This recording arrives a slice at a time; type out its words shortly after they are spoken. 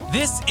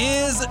This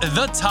is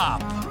The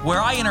Top, where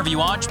I interview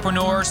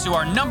entrepreneurs who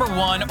are number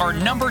one or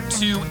number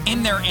two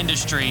in their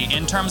industry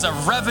in terms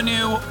of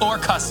revenue or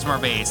customer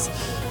base.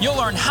 You'll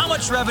learn how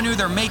much revenue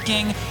they're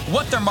making,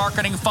 what their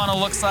marketing funnel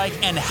looks like,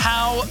 and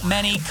how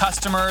many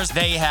customers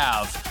they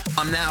have.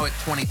 I'm now at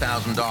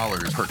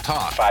 $20,000 per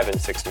talk. 5 and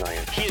 6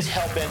 million. He is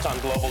hell-bent on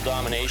global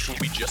domination.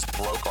 We just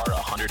broke our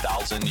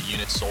 100,000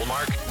 units sold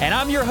mark. And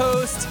I'm your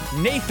host,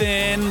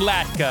 Nathan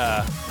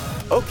Latka.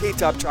 Okay,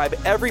 Top Tribe,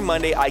 every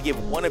Monday I give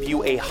one of you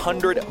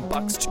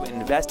 $100 to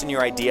invest in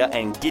your idea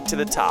and get to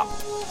the top.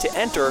 To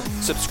enter,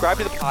 subscribe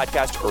to the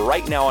podcast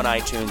right now on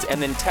iTunes and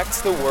then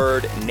text the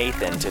word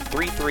Nathan to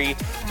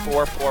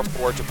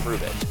 33444 to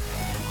prove it.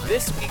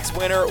 This week's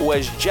winner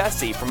was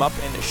Jesse from up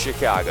in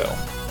Chicago.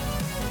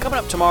 Coming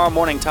up tomorrow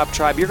morning, Top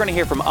Tribe, you're going to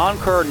hear from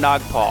Ankur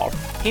Nagpal.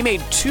 He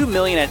made $2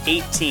 million at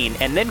 18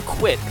 and then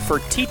quit for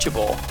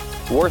Teachable,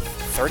 worth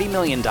 $30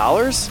 million?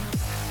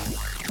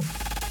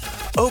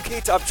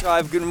 Okay, Top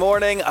Tribe, good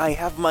morning. I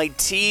have my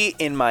tea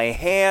in my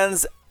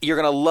hands. You're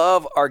going to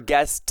love our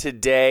guest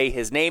today.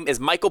 His name is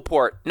Michael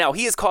Port. Now,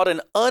 he is called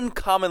an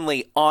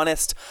uncommonly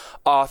honest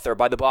author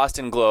by the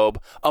Boston Globe,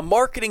 a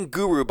marketing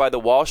guru by the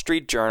Wall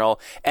Street Journal,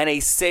 and a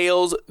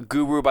sales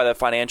guru by the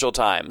Financial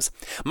Times.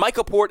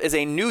 Michael Port is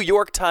a New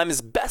York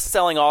Times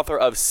best-selling author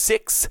of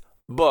 6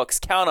 books,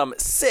 count them,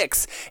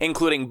 6,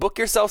 including Book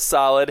Yourself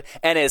Solid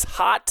and his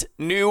hot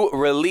new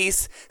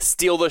release,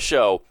 Steal the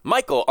Show.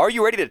 Michael, are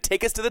you ready to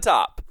take us to the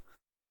top?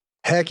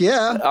 Heck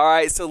yeah. All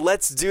right, so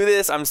let's do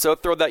this. I'm so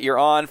thrilled that you're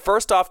on.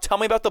 First off, tell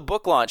me about the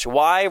book launch.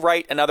 Why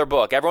write another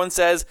book? Everyone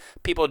says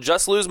people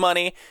just lose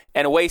money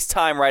and waste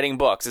time writing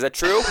books. Is that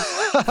true?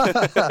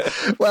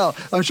 Well,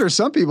 I'm sure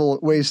some people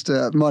waste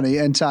money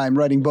and time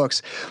writing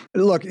books.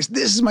 Look,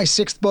 this is my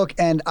 6th book,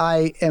 and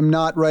I am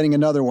not writing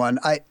another one.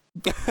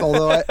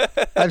 Although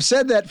I've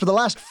said that for the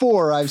last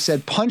 4, I've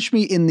said, punch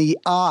me in the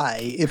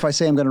eye if I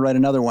say I'm going to write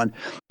another one.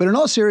 But in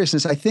all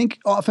seriousness, I think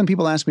often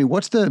people ask me,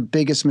 what's the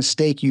biggest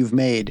mistake you've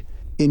made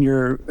in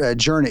your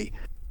journey?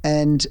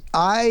 And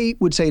I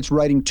would say it's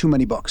writing too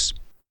many books.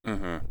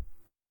 Mm-hmm.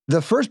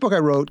 The first book I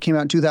wrote came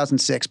out in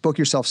 2006. Book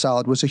Yourself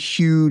Solid was a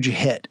huge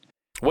hit.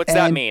 What's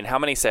that mean? How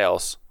many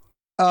sales?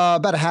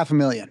 About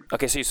 500,000.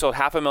 Okay, so you sold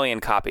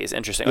 500,000 copies.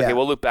 Interesting. Yeah. Okay,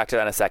 we'll loop back to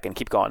that in a second.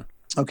 Keep going.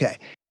 Okay.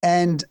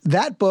 And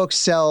that book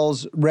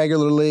sells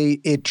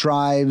regularly. It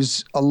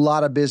drives a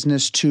lot of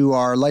business to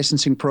our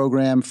licensing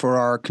program for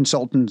our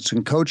consultants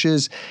and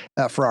coaches,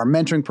 for our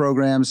mentoring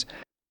programs.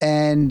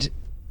 And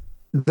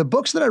the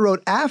books that I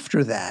wrote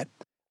after that,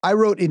 I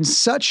wrote in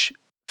such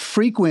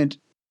frequent,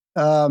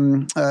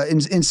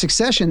 in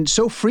succession,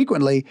 so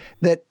frequently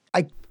that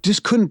I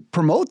just couldn't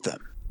promote them.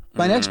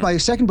 My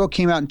second book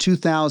came out in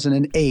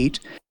 2008,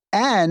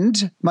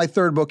 and my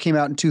third book came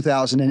out in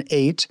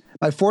 2008.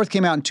 My 4th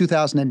came out in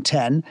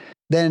 2010,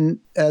 then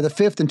the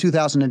 5th in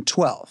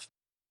 2012.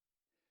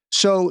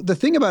 So the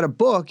thing about a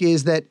book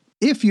is that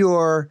if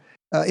you're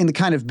in the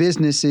kind of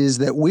businesses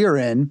that we're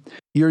in,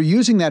 you're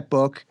using that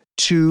book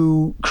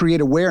to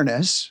create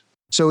awareness.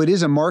 So it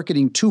is a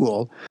marketing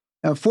tool.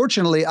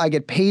 Fortunately, I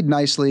get paid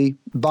nicely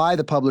by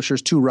the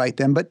publishers to write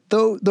them, but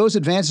those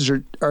advances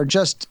are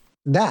just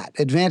that,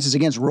 advances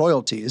against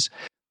royalties.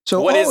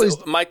 So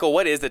Michael,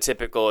 what is the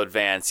typical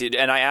advance?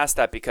 And I ask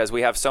that because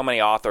we have so many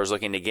authors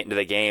looking to get into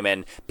the game,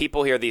 and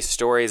people hear these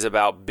stories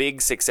about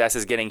big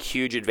successes getting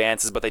huge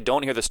advances, but they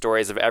don't hear the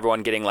stories of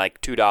everyone getting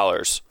like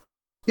 $2.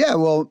 Yeah,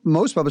 well,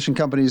 most publishing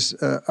companies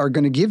are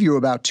going to give you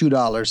about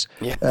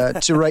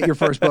 $2 to write your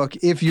first book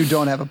if you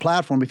don't have a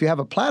platform. If you have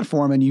a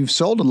platform and you've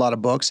sold a lot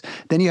of books,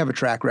 then you have a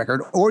track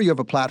record, or you have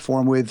a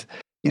platform with,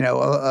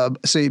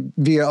 say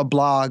via a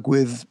blog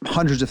with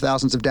hundreds of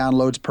thousands of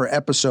downloads per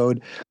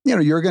episode,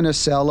 you're going to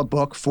sell a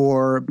book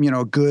for,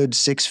 a good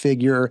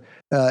 6-figure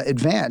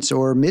advance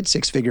or mid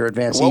 6-figure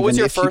advance. What was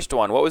your first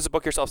one? What was the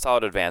Book Yourself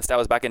Solid advance? That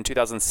was back in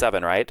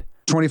 2007, right?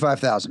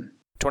 25,000.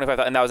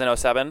 25,000, and that was in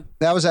 2007?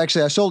 That was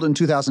actually, I sold it in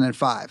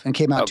 2005 and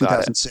came out in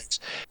 2006.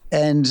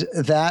 And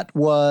that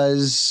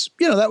was,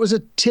 that was a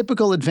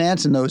typical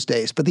advance in those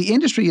days. But the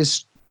industry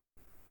is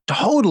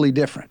totally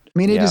different. I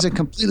mean, it is a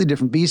completely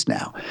different beast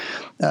now.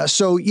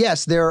 So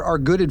yes, there are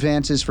good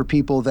advances for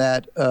people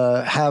that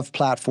have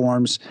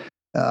platforms.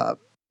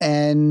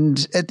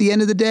 And at the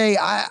end of the day,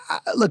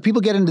 look,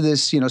 people get into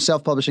this,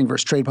 self-publishing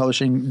versus trade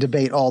publishing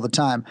debate all the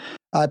time.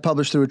 I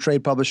publish through a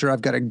trade publisher.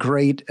 I've got a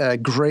great, I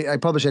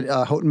publish at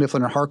Houghton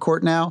Mifflin and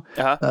Harcourt now.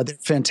 They're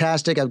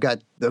fantastic. I've got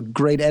a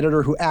great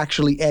editor who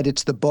actually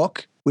edits the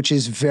book, which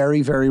is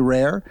very, very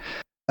rare.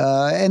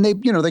 And they're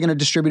going to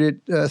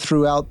distribute it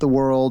throughout the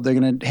world. They're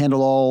going to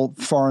handle all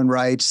foreign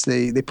rights.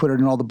 They put it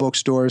in all the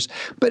bookstores.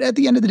 But at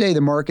the end of the day, the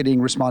marketing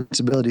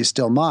responsibility is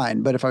still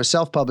mine. But if I was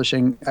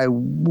self-publishing, I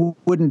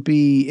wouldn't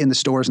be in the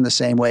stores in the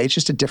same way. It's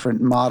just a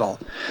different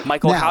model.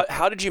 Michael, now,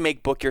 how did you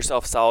make Book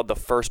Yourself Solid, the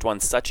first one,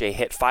 such a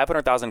hit?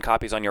 500,000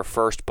 copies on your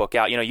first book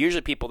out.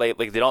 Usually people they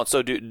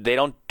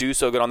don't do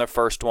so good on their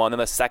first one. Then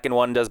the second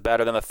one does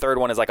better. Then the third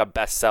one is like a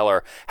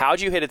bestseller.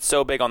 How'd you hit it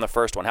so big on the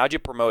first one? How'd you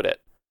promote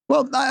it?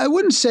 Well, I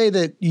wouldn't say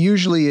that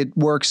usually it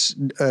works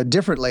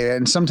differently.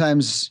 And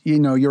sometimes,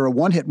 you're a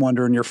one-hit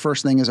wonder and your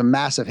first thing is a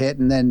massive hit,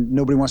 and then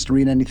nobody wants to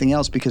read anything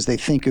else because they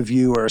think of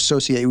you or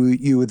associate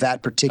you with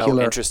that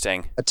particular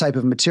type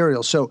of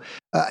material. So,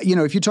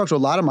 if you talk to a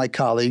lot of my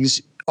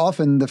colleagues,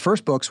 often the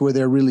first books were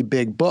their really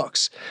big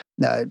books.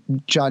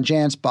 John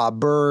Jantsch, Bob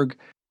Burg,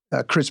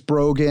 Chris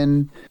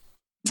Brogan,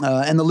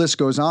 and the list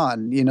goes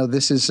on.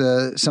 This is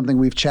something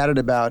we've chatted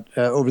about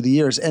over the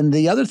years. And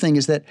the other thing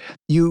is that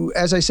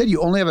as I said,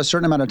 you only have a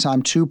certain amount of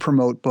time to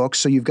promote books.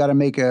 So you've got to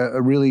make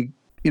a really,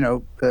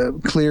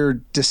 clear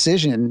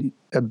decision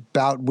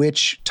about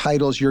which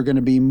titles you're going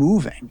to be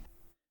moving.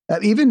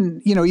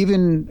 Even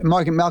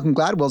Malcolm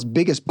Gladwell's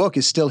biggest book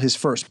is still his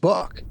first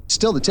book,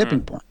 still the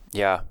tipping point.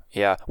 Yeah.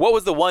 What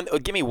was the one?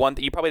 Give me one.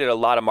 You probably did a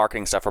lot of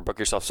marketing stuff for Book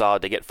Yourself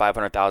Solid to get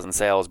 500,000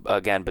 sales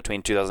again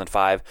between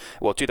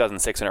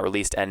 2006 when it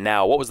released, and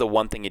now. What was the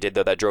one thing you did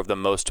though that drove the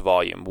most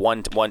volume?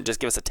 One.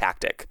 Just give us a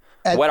tactic.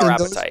 Whet our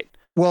appetite.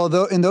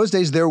 In those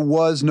days there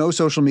was no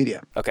social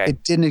media. Okay.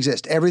 It didn't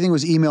exist. Everything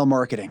was email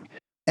marketing,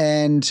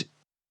 and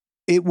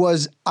it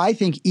was, I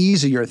think,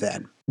 easier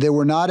then. There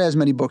were not as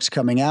many books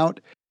coming out.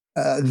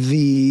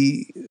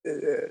 The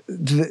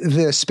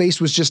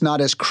space was just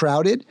not as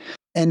crowded.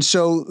 And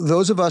so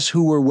those of us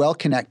who were well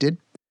connected,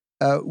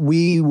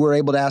 we were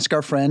able to ask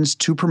our friends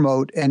to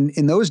promote. And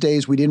in those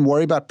days, we didn't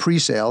worry about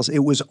pre-sales. It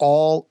was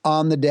all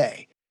on the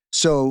day.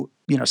 So,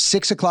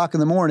 6 o'clock in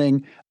the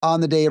morning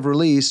on the day of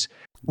release,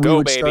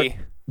 go.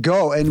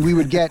 And we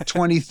would get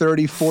 20,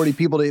 30, 40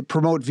 people to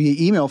promote via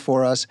email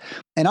for us.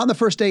 And on the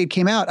first day it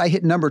came out, I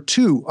hit number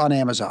 2 on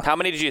Amazon. How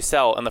many did you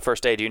sell on the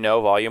first day? Do you know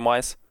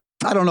volume-wise?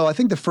 I don't know. I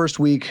think the first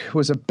week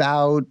was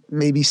about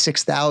maybe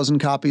 6,000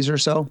 copies or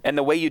so. And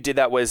the way you did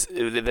that was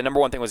the number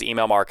one thing was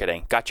email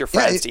marketing. Got your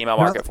friends to email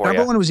market for you.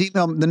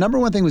 The number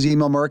one thing was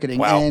email marketing.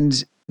 Wow.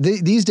 And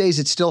these days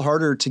it's still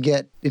harder to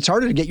get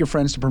your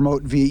friends to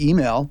promote via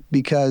email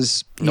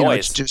because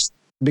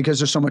because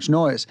there's so much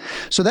noise.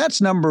 So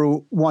that's number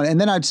one.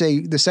 And then I'd say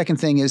the second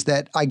thing is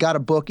that I got a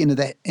book into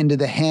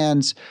the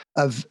hands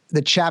of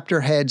the chapter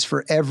heads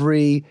for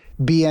every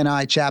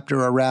BNI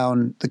chapter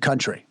around the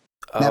country.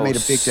 That made a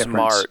big difference.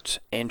 Smart.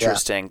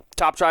 Interesting. Yeah.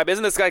 Top Tribe,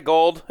 isn't this guy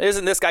gold?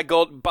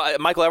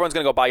 Michael, everyone's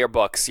going to go buy your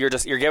books. You're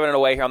giving it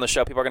away here on the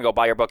show. People are going to go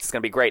buy your books. It's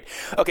going to be great.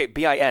 Okay,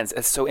 BINs.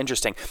 It's so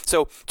interesting.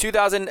 So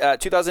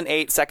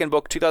 2008, second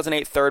book,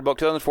 2008, third book,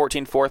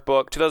 2014, fourth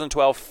book,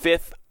 2012,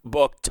 fifth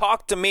book.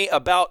 Talk to me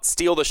about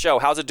Steal the Show.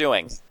 How's it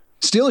doing?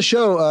 Steal the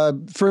Show,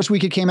 first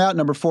week it came out,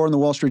 number 4 on the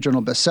Wall Street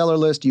Journal bestseller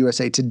list,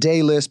 USA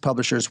Today list,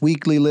 Publishers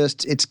Weekly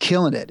list. It's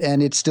killing it,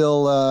 and it's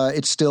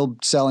still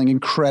selling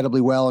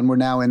incredibly well, and we're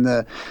now in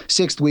the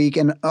 6th week.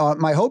 And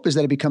my hope is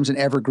that it becomes an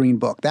evergreen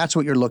book. That's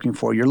what you're looking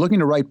for. You're looking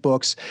to write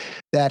books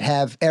that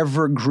have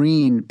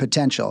evergreen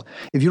potential.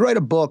 If you write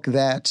a book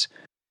that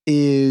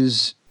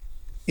is,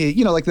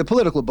 like the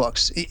political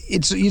books,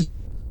 it's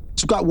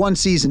got one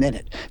season in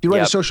it. If you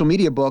write a social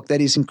media book that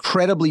is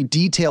incredibly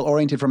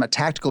detail-oriented from a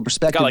tactical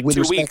perspective. You got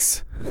 2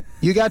 weeks.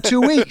 You got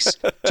 2 weeks.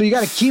 So you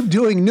got to keep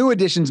doing new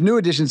editions. And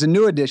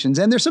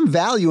there's some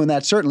value in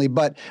that, certainly.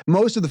 But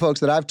most of the folks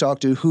that I've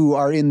talked to who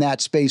are in that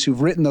space,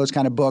 who've written those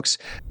kind of books,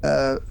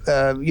 bemoan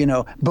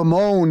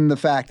the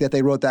fact that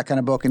they wrote that kind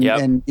of book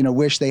and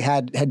wish they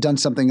had done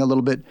something a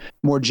little bit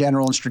more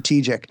general and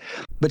strategic.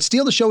 But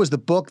Steal the Show is the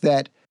book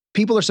that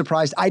people are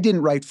surprised I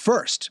didn't write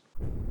first.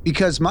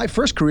 Because my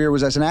first career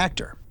was as an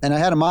actor, and I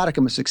had a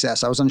modicum of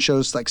success. I was on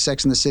shows like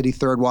Sex and the City,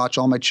 Third Watch,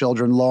 All My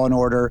Children, Law and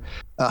Order,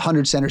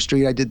 100 Center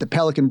Street. I did The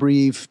Pelican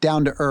Brief,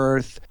 Down to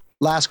Earth,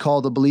 Last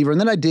Call, The Believer,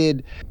 and then I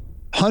did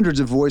hundreds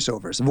of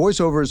voiceovers.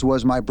 Voiceovers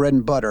was my bread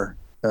and butter.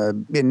 I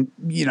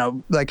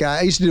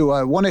used to do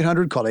a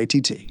 1-800 called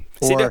ATT.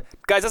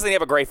 Guys, doesn't he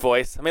have a great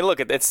voice? I mean, look,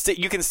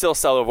 you can still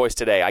sell a voice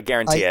today. I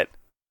guarantee it.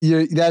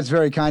 That's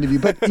very kind of you.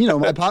 But,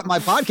 my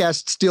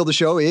podcast, Steal the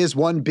Show, is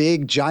one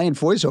big, giant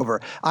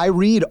voiceover. I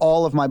read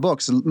all of my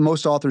books.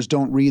 Most authors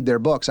don't read their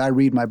books. I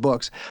read my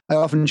books. I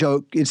often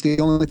joke it's the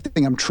only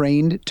thing I'm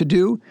trained to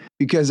do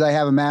because I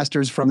have a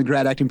master's from the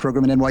grad acting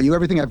program at NYU.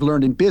 Everything I've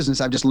learned in business,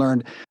 I've just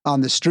learned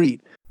on the street.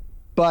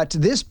 But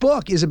this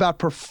book is about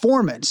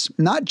performance,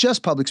 not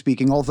just public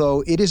speaking,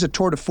 although it is a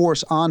tour de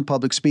force on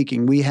public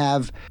speaking. We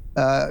have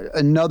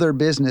another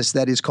business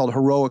that is called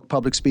Heroic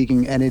Public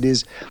Speaking, and it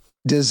is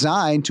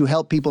designed to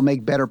help people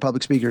make better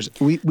public speakers.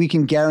 We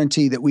can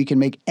guarantee that we can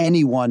make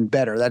anyone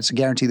better. That's a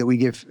guarantee that we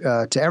give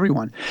to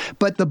everyone.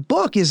 But the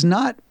book is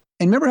not,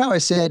 and remember how I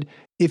said,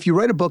 if you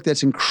write a book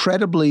that's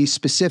incredibly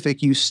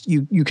specific, you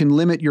can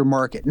limit your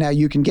market. Now,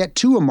 you can get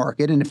to a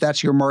market, and if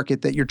that's your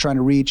market that you're trying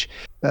to reach,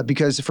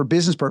 because for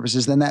business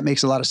purposes, then that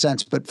makes a lot of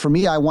sense. But for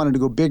me, I wanted to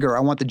go bigger.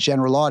 I want the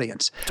general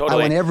audience.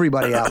 Totally. I want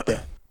everybody out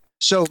there.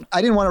 So I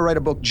didn't want to write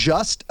a book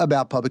just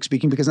about public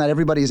speaking because not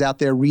everybody is out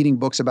there reading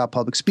books about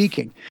public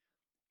speaking.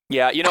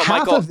 Yeah, Half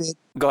Michael. of it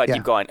Go ahead, Yeah.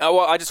 keep going. Oh,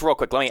 well, I just real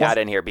quick, let me add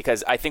in here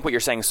because I think what you're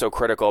saying is so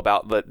critical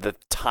about the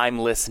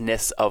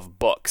timelessness of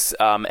books.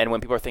 And when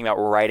people are thinking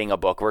about writing a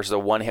book versus a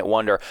one-hit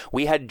wonder,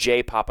 we had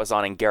Jay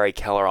Papasan and Gary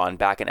Keller on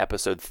back in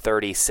episode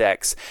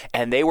 36,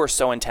 and they were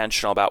so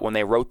intentional about when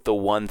they wrote the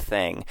one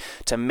thing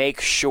to make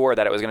sure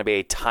that it was going to be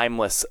a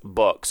timeless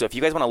book. So if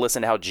you guys want to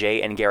listen to how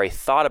Jay and Gary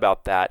thought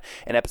about that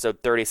in episode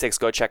 36,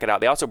 go check it out.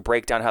 They also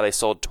break down how they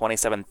sold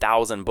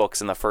 27,000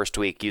 books in the first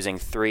week using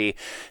 3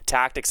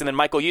 tactics. And then,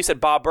 Michael, you said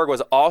Bob Burg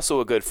was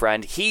also a good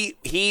friend.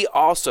 He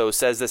also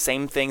says the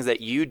same things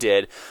that you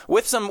did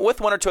with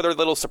one or two other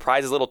little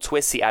surprises, little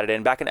twists he added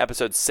in. Back in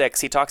episode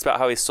 6, he talks about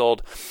how he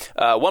sold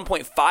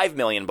 1.5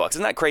 million books.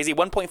 Isn't that crazy?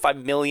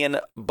 1.5 million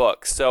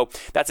books. So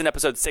that's in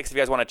episode 6 if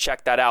you guys want to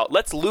check that out.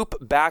 Let's loop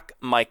back,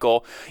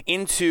 Michael,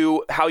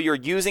 into how you're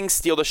using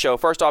Steal the Show.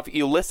 First off,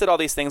 you listed all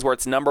these things where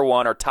it's number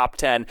 1 or top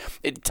 10.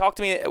 Talk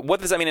to me,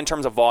 what does that mean in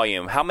terms of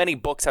volume? How many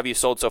books have you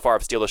sold so far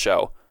of Steal the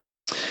Show?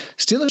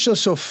 Steal the Show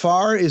so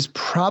far is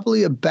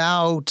probably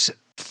about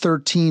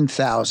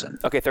 13,000.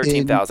 Okay,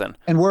 13,000.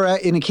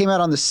 And it came out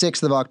on the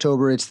 6th of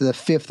October. It's the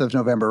 5th of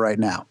November right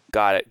now.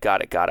 Got it.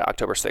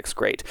 October 6th.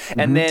 Great.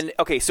 And then,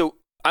 okay, so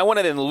I want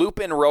to then loop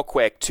in real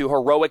quick to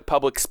heroic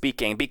public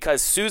speaking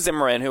because Sue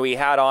Zimmerman, who we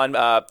had on,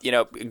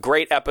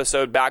 great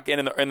episode back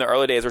in the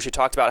early days where she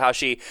talked about how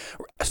she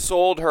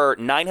sold her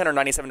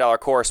 $997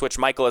 course, which,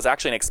 Michael, is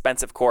actually an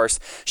expensive course.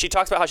 She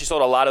talks about how she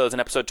sold a lot of those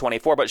in episode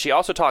 24, but she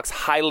also talks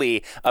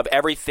highly of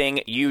everything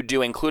you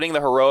do, including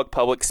the heroic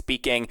public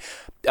speaking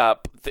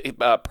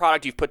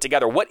product you've put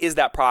together. What is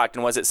that product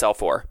and what does it sell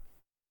for?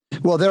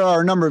 Well, there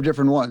are a number of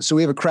different ones. So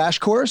we have a crash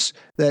course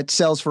that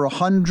sells for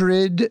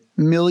 $100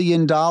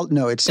 million.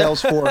 No, it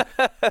sells for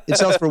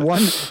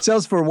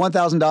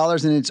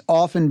 $1,000, and it's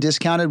often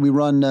discounted. We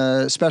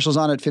run specials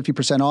on it,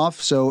 50% off.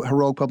 So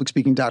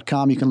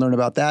heroicpublicspeaking.com. You can learn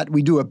about that.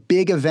 We do a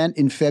big event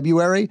in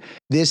February.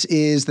 This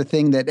is the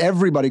thing that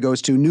everybody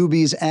goes to,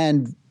 newbies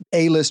and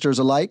A-listers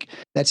alike.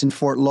 That's in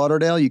Fort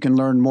Lauderdale. You can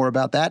learn more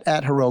about that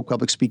at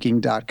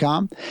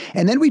heroicpublicspeaking.com.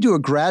 And then we do a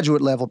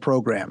graduate level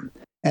program.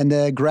 And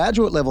the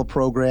graduate level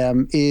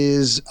program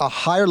is a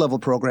higher level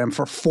program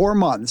for 4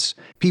 months.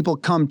 People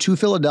come to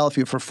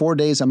Philadelphia for 4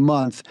 days a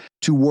month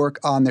to work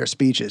on their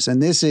speeches.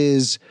 And this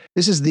is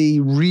the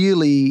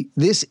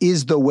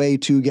way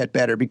to get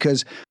better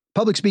because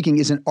public speaking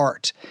is an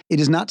art. It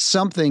is not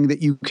something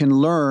that you can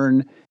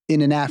learn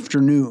in an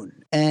afternoon.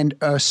 And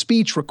a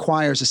speech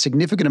requires a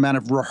significant amount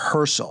of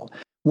rehearsal.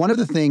 One of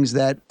the things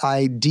that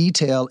I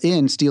detail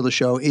in Steal the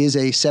Show is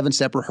a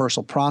 7-step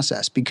rehearsal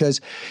process, because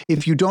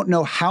if you don't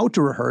know how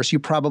to rehearse, you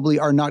probably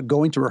are not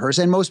going to rehearse.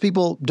 And most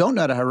people don't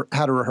know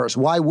how to rehearse.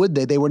 Why would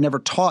they? They were never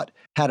taught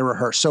how to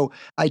rehearse. So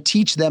I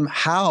teach them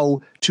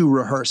how to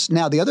rehearse.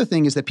 Now, the other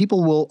thing is that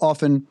people will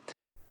often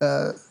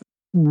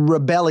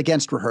rebel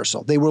against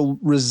rehearsal. They will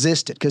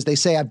resist it because they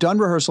say, I've done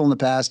rehearsal in the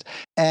past,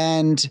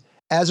 and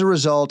as a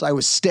result, I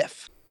was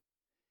stiff.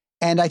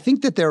 And I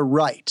think that they're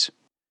right,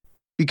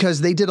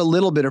 because they did a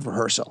little bit of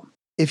rehearsal.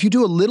 If you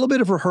do a little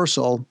bit of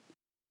rehearsal,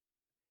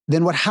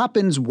 then what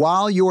happens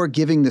while you're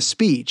giving the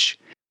speech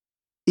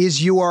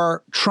is you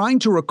are trying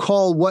to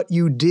recall what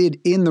you did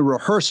in the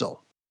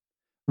rehearsal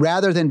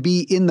rather than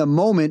be in the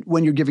moment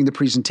when you're giving the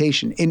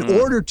presentation. In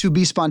order to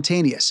be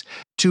spontaneous,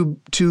 to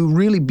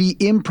really be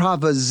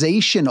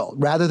improvisational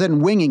rather than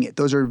winging it,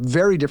 those are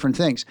very different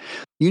things.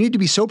 You need to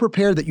be so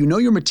prepared that you know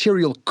your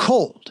material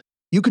cold.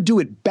 You could do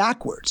it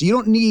backwards. You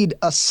don't need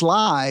a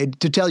slide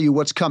to tell you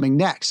what's coming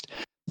next.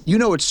 You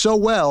know it so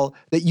well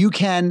that you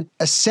can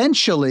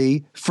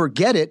essentially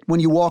forget it when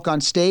you walk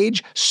on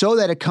stage so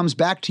that it comes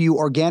back to you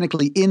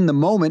organically in the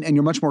moment and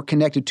you're much more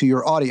connected to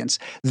your audience.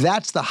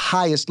 That's the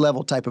highest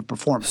level type of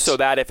performance. So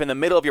that if in the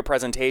middle of your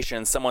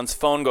presentation someone's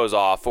phone goes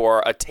off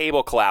or a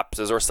table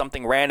collapses or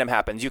something random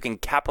happens, you can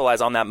capitalize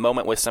on that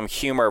moment with some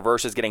humor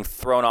versus getting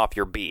thrown off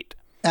your beat.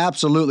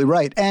 Absolutely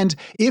right. And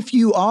if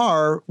you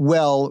are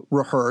well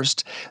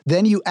rehearsed,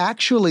 then you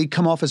actually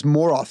come off as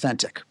more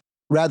authentic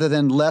rather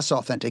than less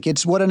authentic.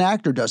 It's what an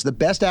actor does. The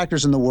best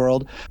actors in the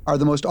world are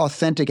the most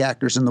authentic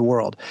actors in the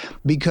world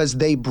because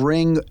they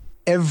bring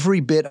every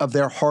bit of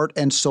their heart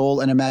and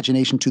soul and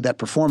imagination to that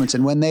performance.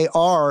 And when they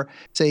are,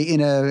 say, in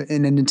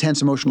an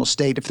intense emotional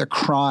state, if they're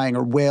crying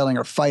or wailing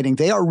or fighting,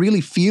 they are really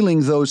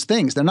feeling those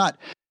things. They're not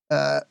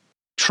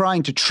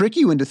trying to trick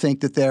you into think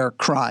that they're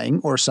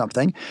crying or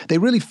something. They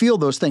really feel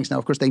those things. Now,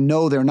 of course, they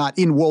know they're not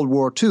in World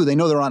War II. They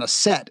know they're on a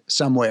set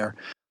somewhere.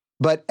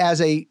 But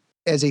as a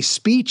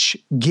speech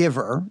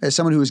giver, as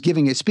someone who is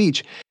giving a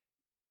speech,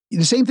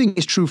 the same thing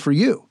is true for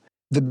you.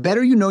 The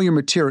better you know your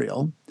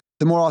material,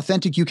 the more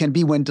authentic you can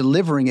be when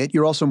delivering it.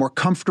 You're also more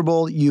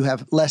comfortable. You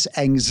have less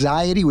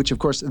anxiety, which of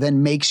course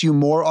then makes you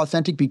more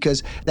authentic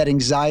because that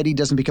anxiety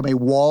doesn't become a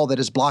wall that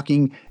is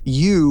blocking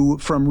you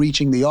from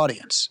reaching the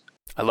audience.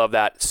 I love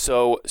that.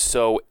 So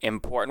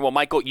important. Well,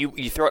 Michael,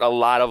 you throw out a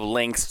lot of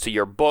links to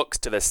your books,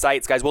 to the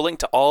sites. Guys, we'll link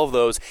to all of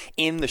those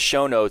in the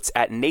show notes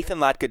at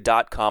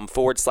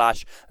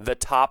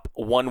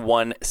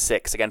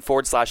nathanlatka.com/the-top116. Again,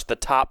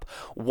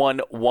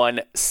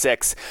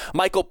 /the-top116.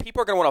 Michael,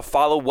 people are going to want to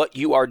follow what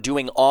you are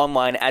doing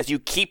online as you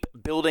keep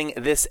building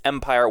this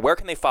empire. Where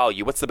can they follow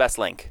you? What's the best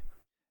link?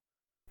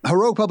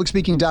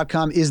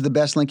 HeroicPublicSpeaking.com is the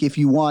best link if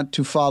you want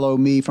to follow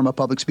me from a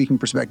public speaking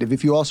perspective.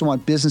 If you also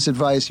want business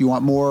advice, you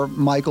want more,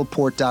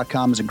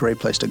 MichaelPort.com is a great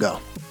place to go.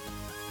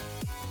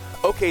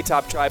 Okay,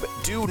 Top Tribe,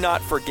 do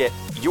not forget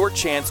your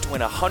chance to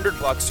win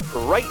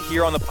 $100 right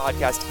here on the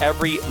podcast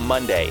every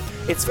Monday.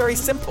 It's very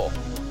simple.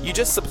 You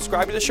just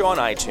subscribe to the show on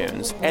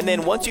iTunes, and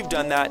then once you've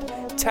done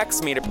that,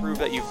 text me to prove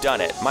that you've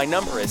done it. My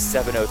number is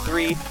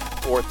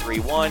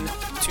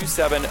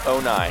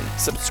 703-431-2709.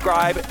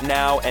 Subscribe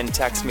now and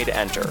text me to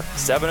enter.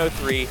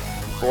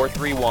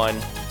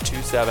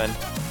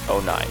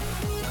 703-431-2709.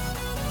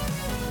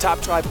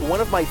 Top Tribe, one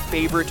of my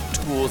favorite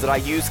tools that I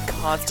use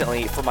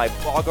constantly for my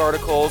blog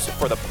articles,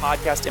 for the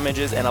podcast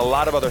images, and a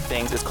lot of other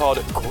things is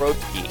called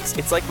Growth Geeks.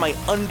 It's like my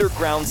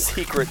underground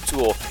secret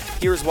tool.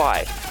 Here's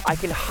why. I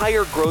can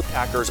hire growth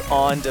hackers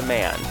on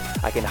demand.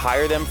 I can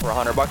hire them for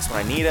 $100 when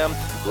I need them,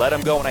 let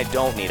them go when I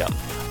don't need them.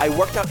 I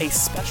worked out a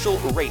special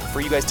rate for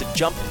you guys to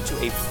jump into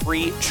a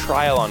free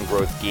trial on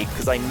Growth Geek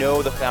because I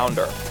know the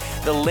founder.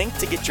 The link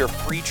to get your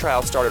free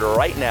trial started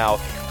right now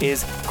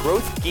is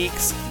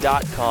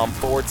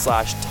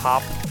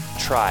growthgeeks.com/top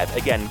tribe.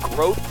 Again,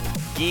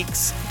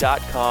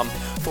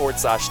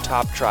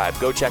 growthgeeks.com/top tribe.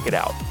 Go check it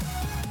out.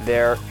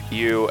 There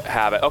you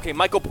have it. Okay,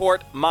 Michael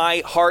Port,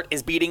 my heart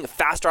is beating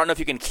faster. I don't know if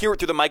you can hear it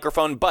through the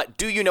microphone, but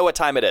do you know what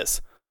time it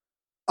is?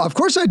 Of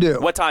course I do.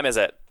 What time is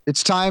it?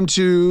 It's time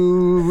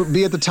to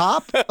be at the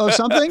top of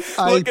something,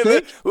 I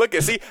think. Look,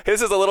 see,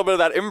 this is a little bit of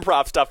that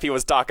improv stuff he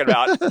was talking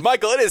about.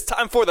 Michael, it is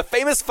time for the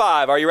famous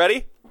five. Are you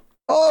ready?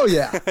 Oh,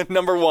 yeah.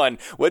 Number one.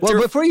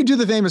 Before you do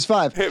the famous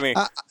five, hit me.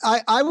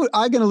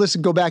 I'm going to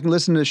go back and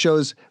listen to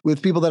shows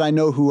with people that I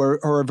know who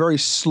are very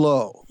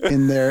slow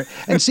in there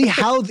and see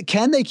how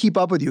can they keep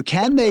up with you?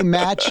 Can they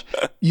match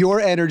your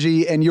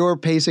energy and your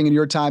pacing and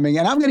your timing?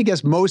 And I'm going to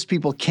guess most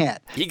people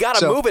can't. You got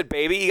to move it,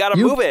 baby. You got to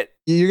move it.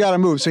 You got to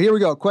move. So here we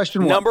go.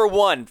 Question one. Number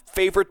one,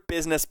 favorite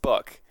business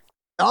book.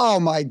 Oh,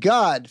 my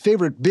God.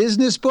 Favorite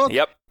business book?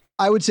 Yep.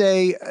 I would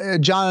say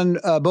John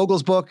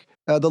Bogle's book,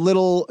 The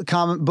Little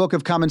Book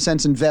of Common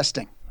Sense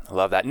Investing. I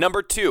love that.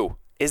 Number two,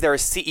 is there a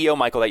CEO,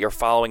 Michael, that you're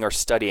following or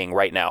studying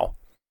right now?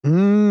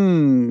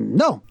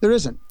 No, there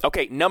isn't.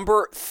 Okay,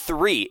 number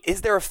three, is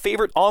there a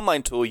favorite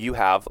online tool you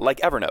have like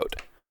Evernote?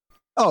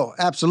 Oh,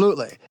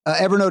 absolutely.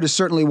 Evernote is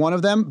certainly one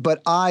of them,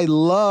 but I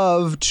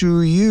love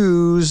to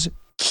use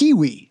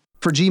Kiwi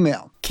for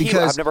Gmail. Kiwi?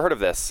 I've never heard of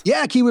this.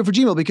 Yeah, Kiwi for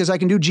Gmail, because I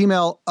can do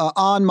Gmail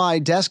on my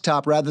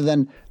desktop rather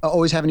than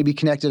always having to be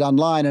connected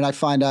online, and I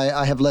find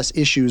I have less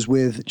issues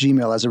with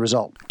Gmail as a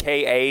result.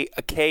 Kiwi?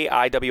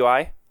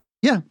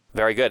 Yeah.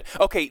 Very good.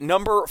 Okay,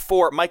 number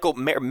four, Michael,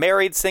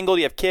 married, single,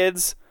 do you have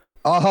kids?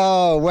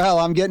 Oh, well,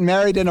 I'm getting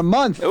married in a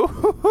month.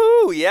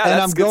 Ooh, yeah, and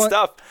that's good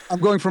stuff. I'm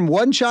going from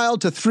 1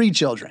 child to 3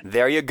 children.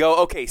 There you go.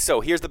 Okay, so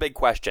here's the big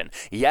question.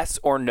 Yes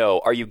or no,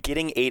 are you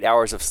getting 8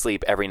 hours of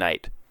sleep every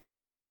night?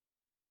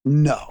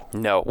 No.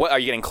 What, are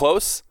you getting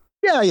close?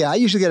 Yeah. I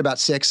usually get about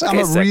 6. Okay, I'm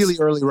a 6. really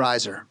early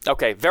riser.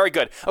 Okay, very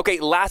good. Okay,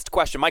 last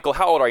question. Michael,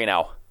 how old are you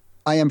now?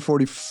 I am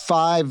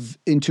 45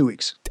 in 2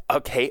 weeks.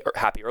 Okay,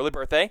 happy early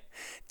birthday.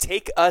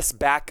 Take us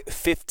back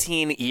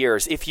 15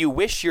 years. If you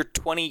wish your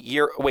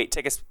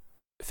take us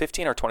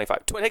 15 or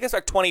 25? Take us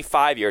back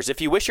 25 years. If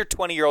you wish your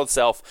 20-year-old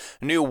self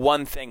knew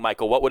one thing,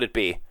 Michael, what would it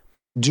be?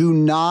 Do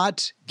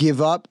not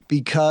give up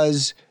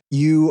because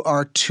you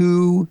are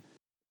too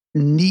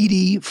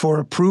needy for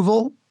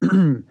approval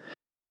and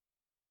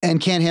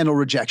can't handle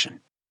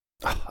rejection.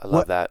 Oh, I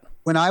love that.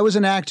 When I was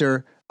an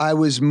actor, I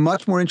was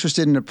much more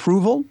interested in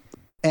approval,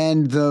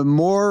 and the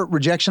more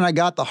rejection I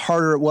got, the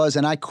harder it was,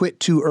 and I quit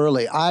too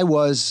early. I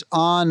was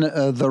on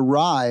the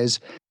rise,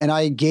 and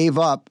I gave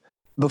up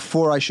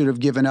before I should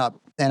have given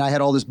up, and I had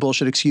all this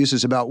bullshit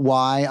excuses about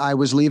why I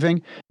was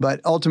leaving,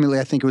 but ultimately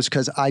I think it was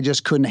because I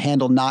just couldn't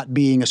handle not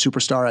being a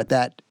superstar at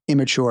that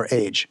immature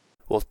age.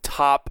 Well,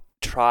 Top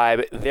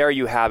Tribe, there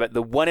you have it.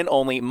 The one and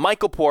only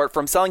Michael Port,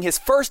 from selling his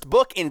first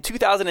book in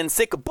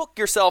 2006, Book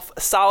Yourself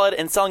Solid,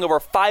 and selling over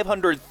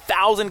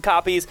 500,000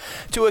 copies,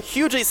 to a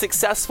hugely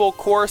successful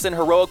course in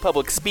heroic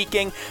public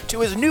speaking, to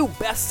his new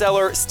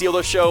bestseller, Steal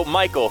the Show.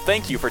 Michael,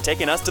 thank you for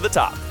taking us to the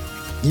top.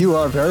 You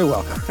are very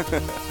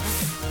welcome.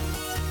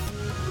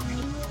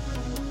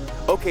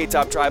 Okay,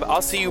 Top Tribe,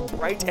 I'll see you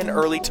bright and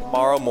early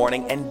tomorrow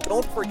morning. And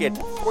don't forget,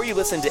 before you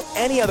listen to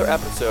any other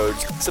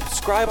episodes,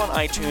 subscribe on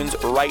iTunes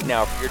right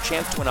now for your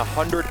chance to win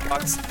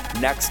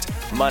 $100 next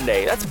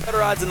Monday. That's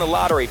better odds than the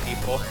lottery,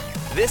 people.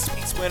 This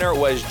week's winner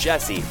was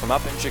Jesse from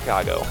up in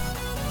Chicago.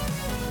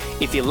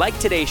 If you like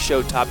today's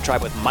show, Top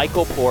Tribe, with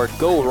Michael Port,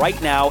 go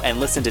right now and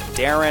listen to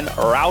Darren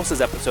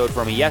Rouse's episode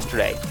from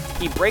yesterday.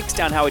 He breaks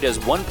down how he does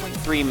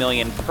 $1.3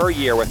 million per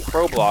year with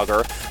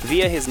ProBlogger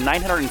via his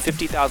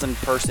 950,000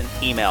 person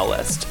email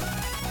list.